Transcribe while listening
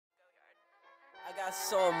got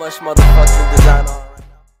so much motherfucking design on right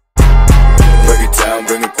now. Break it down,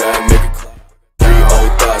 bring it back, make it clap. 3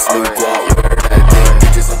 old thoughts, new guap, wear that thing,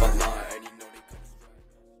 bitches on my line.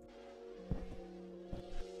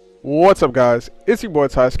 What's up, guys? It's your boy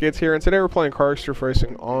SkiDDz here, and today we're playing CarX Drift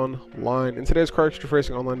Racing Online. In today's CarX Drift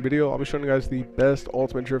Racing Online video, I'll be showing you guys the best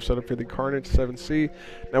ultimate drift setup for the Karnage 7C.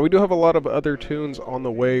 Now, we do have a lot of other tunes on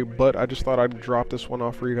the way, but I just thought I'd drop this one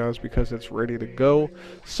off for you guys because it's ready to go.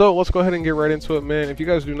 So let's go ahead and get right into it, man. If you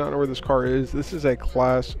guys do not know where this car is, this is a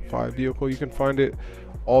Class 5 vehicle. You can find it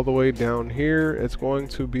all the way down here. It's going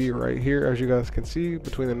to be right here, as you guys can see,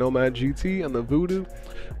 between the Nomad GT and the Voodoo.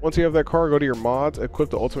 Once you have that car, go to your mods, equip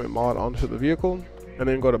the ultimate mod onto the vehicle, and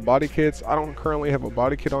then go to body kits. I don't currently have a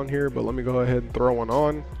body kit on here, but let me go ahead and throw one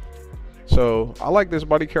on. So I like this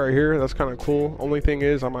body kit right here. That's kind of cool. Only thing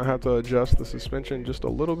is I might have to adjust the suspension just a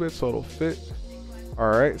little bit so it'll fit. All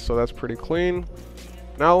right, so that's pretty clean.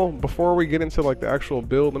 Now, before we get into like the actual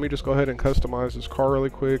build, let me just go ahead and customize this car really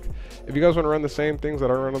quick. If you guys want to run the same things that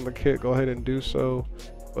I run on the kit, go ahead and do so.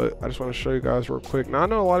 But I just want to show you guys real quick. Now, I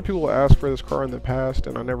know a lot of people asked for this car in the past,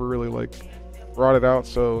 and I never really like brought it out.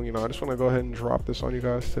 So, you know, I just want to go ahead and drop this on you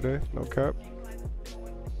guys today. No cap.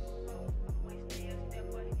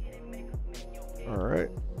 All right.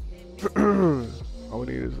 All we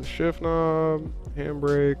need is the shift knob,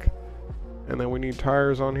 handbrake, and then we need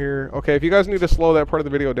tires on here. Okay, if you guys need to slow that part of the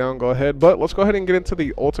video down, go ahead. But let's go ahead and get into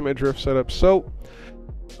the ultimate drift setup. So,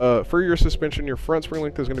 for your suspension, your front spring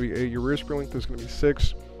length is going to be 8, your rear spring length is going to be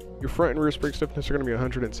 6, your front and rear spring stiffness are going to be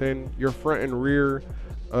 110, your front and rear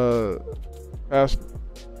your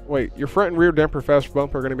front and rear damper fast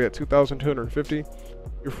bump are going to be at 2,250.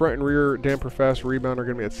 Your front and rear damper fast rebound are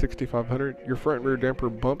going to be at 6,500. Your front and rear damper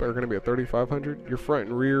bump are going to be at 3,500. Your front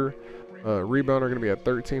and rear rebound are going to be at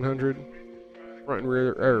 1,300. Front and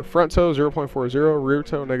rear front toe 0.40, rear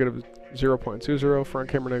toe negative 0.20, front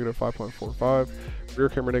camera negative 5.45, rear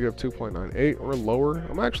camera negative 2.98 or lower.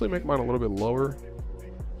 I'm actually making mine a little bit lower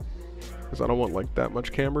because I don't want like that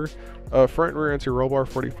much camber. Front and rear anti-roll bar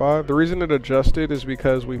 45. The reason it adjusted is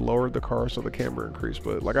because we lowered the car so the camber increased.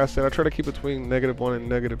 But like I said, I try to keep between -1 and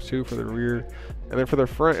 -2 for the rear, and then for the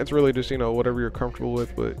front, it's really just, you know, whatever you're comfortable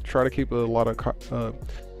with. But try to keep a lot of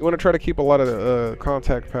you want to try to keep a lot of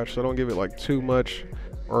contact patch, so don't give it like too much,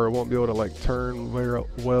 or it won't be able to like turn very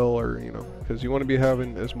well, or you know, because you want to be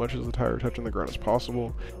having as much as the tire touching the ground as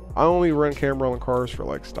possible. I only run camber on cars for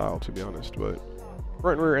like style, to be honest. But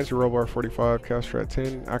front and rear anti-roll bar 45, caster at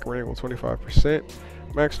 10, accurate angle 25%,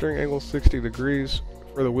 max steering angle 60 degrees.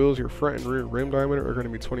 For the wheels, your front and rear rim diameter are going to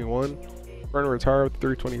be 21, front and rear tire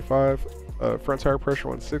 325, front tire pressure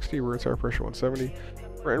 160, rear tire pressure 170,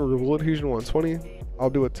 front and rear wheel adhesion 120. I'll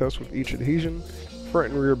do a test with each adhesion.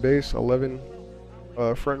 Front and rear base 11,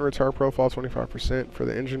 front and rear tire profile 25%. For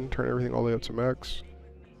the engine, turn everything all the way up to max.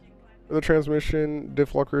 For the transmission,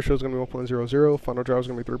 diff lock ratio is going to be 1.00, final drive is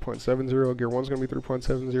going to be 3.70, gear 1 is going to be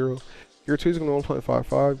 3.70, gear 2 is going to be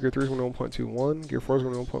 1.55, gear 3 is going to be 1.21, gear 4 is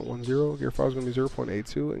going to be 1.10, gear 5 is going to be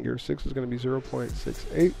 0.82, and gear 6 is going to be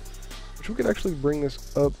 0.68, which we could actually bring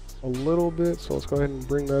this up a little bit. So let's go ahead and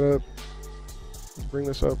bring that up. Bring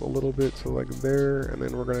this up a little bit to like there, and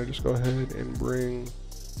then we're going to just go ahead and bring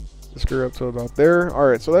this gear up to about there. All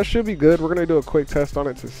right, so that should be good. We're going to do a quick test on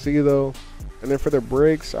it to see though. And then for the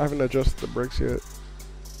brakes, I haven't adjusted the brakes yet.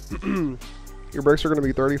 Your brakes are going to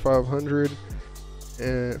be 3,500,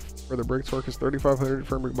 and for the brake torque is 3,500,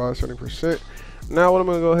 firm brake bias 70%. Now what I'm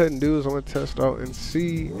going to go ahead and do is I'm going to test out and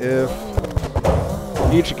see if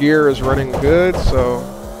each gear is running good. So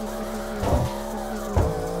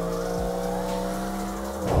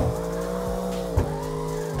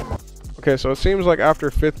okay, so it seems like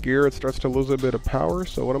after 5th gear it starts to lose a bit of power.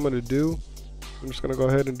 So what I'm going to do, I'm just going to go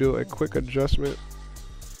ahead and do a quick adjustment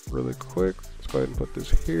really quick. Let's go ahead and put this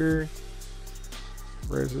here,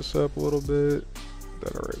 raise this up a little bit,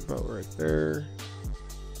 put that right about right there,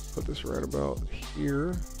 put this right about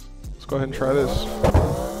here. Let's go ahead and try this.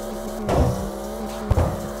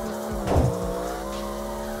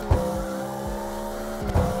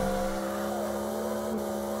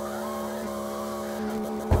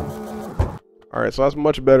 All right, so that's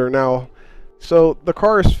much better now. So the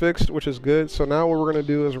car is fixed, which is good. So now what we're going to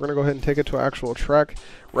do is we're going to go ahead and take it to an actual track.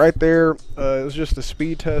 Right there, it was just a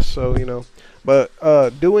speed test, so, you know. But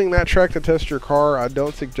doing that track to test your car, I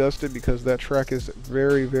don't suggest it because that track is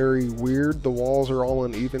very, very weird. The walls are all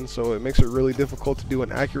uneven, so it makes it really difficult to do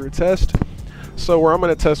an accurate test. So where I'm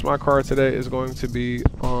going to test my car today is going to be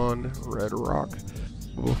on Red Rock.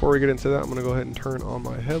 But before we get into that, I'm going to go ahead and turn on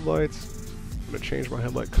my headlights. I'm going to change my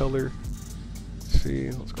headlight color.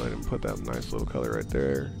 See, let's go ahead and put that nice little color right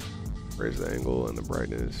there. Raise the angle and the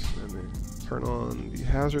brightness, and then turn on the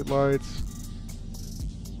hazard lights.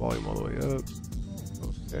 Volume all the way up.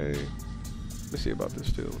 Okay. Let me see about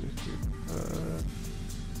this too. Let me see.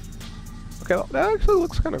 Okay, that actually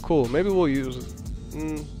looks kind of cool. Maybe we'll use it.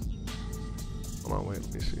 Hold on, wait,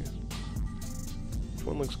 let me see. Which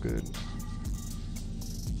one looks good?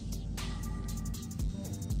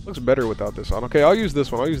 Looks better without this on. Okay, I'll use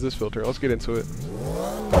this one. I'll use this filter. Let's get into it.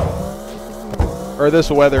 Or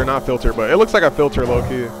this weather, not filter, but it looks like a filter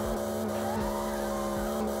low-key.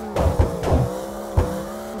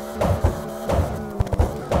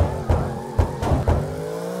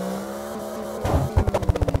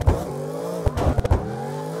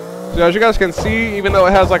 So as you guys can see, even though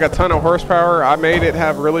it has like a ton of horsepower, I made it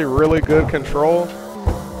have really, really good control.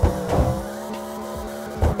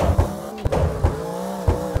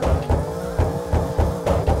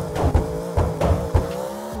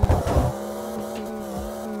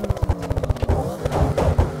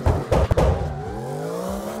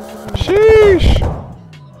 Sheesh!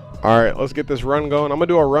 Alright, let's get this run going. I'm gonna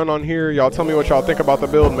do a run on here. Y'all tell me what y'all think about the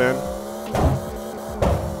build, man.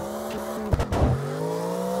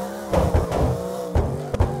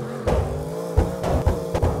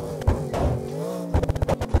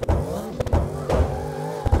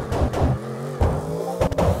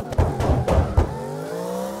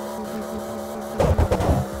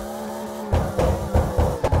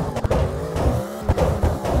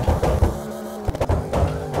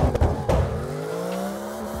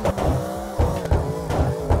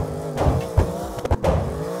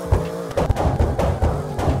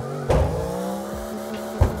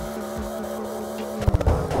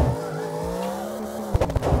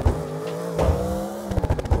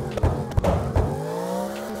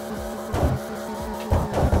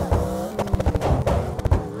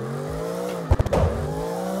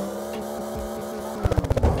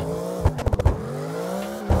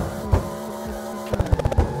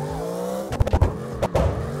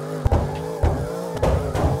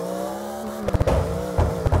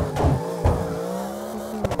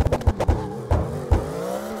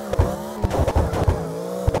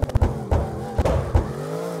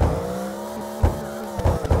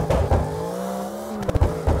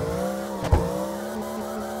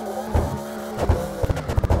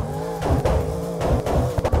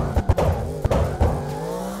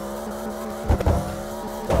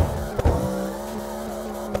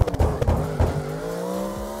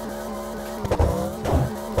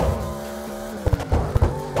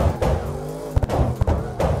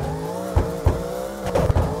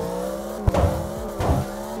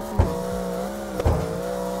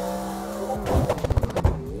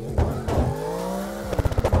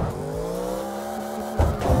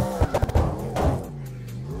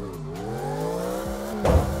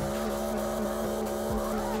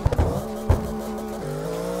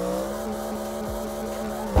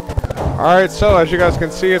 Alright, so as you guys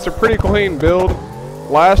can see, it's a pretty clean build.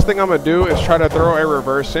 Last thing I'm going to do is try to throw a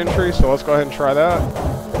reverse entry, so let's go ahead and try that.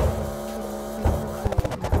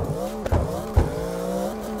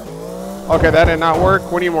 Okay, that did not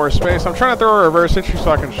work. We need more space. I'm trying to throw a reverse entry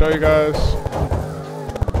so I can show you guys.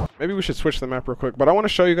 Maybe we should switch the map real quick, but I want to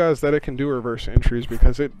show you guys that it can do reverse entries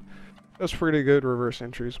because it does pretty good reverse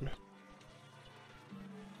entries.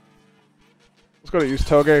 Let's go to use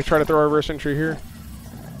Toge, try to throw a reverse entry here.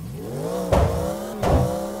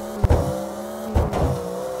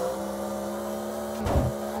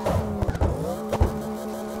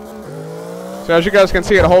 So as you guys can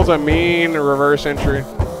see, it holds a mean reverse entry.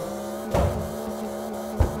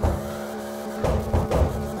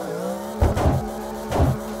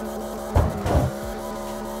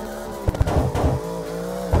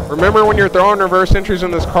 Remember, when you're throwing reverse entries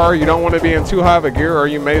in this car, you don't want to be in too high of a gear or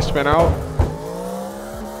you may spin out.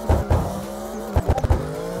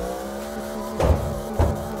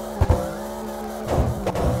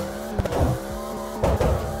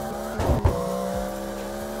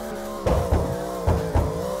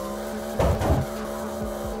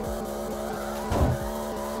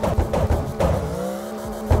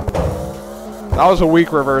 That was a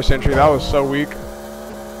weak reverse entry. That was so weak.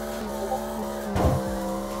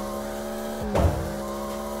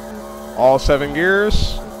 All 7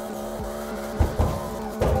 gears.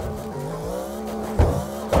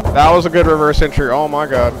 That was a good reverse entry. Oh my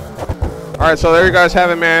god. Alright, so there you guys have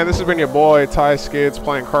it, man. This has been your boy, SkiDDz,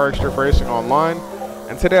 playing CarX Drift Racing online.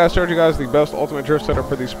 And today I showed you guys the best ultimate drift setup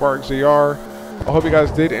for the Spark ZR. I hope you guys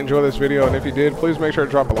did enjoy this video, and if you did, please make sure to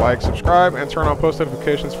drop a like, subscribe, and turn on post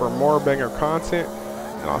notifications for more banger content.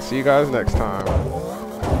 And I'll see you guys next time.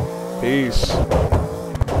 Peace.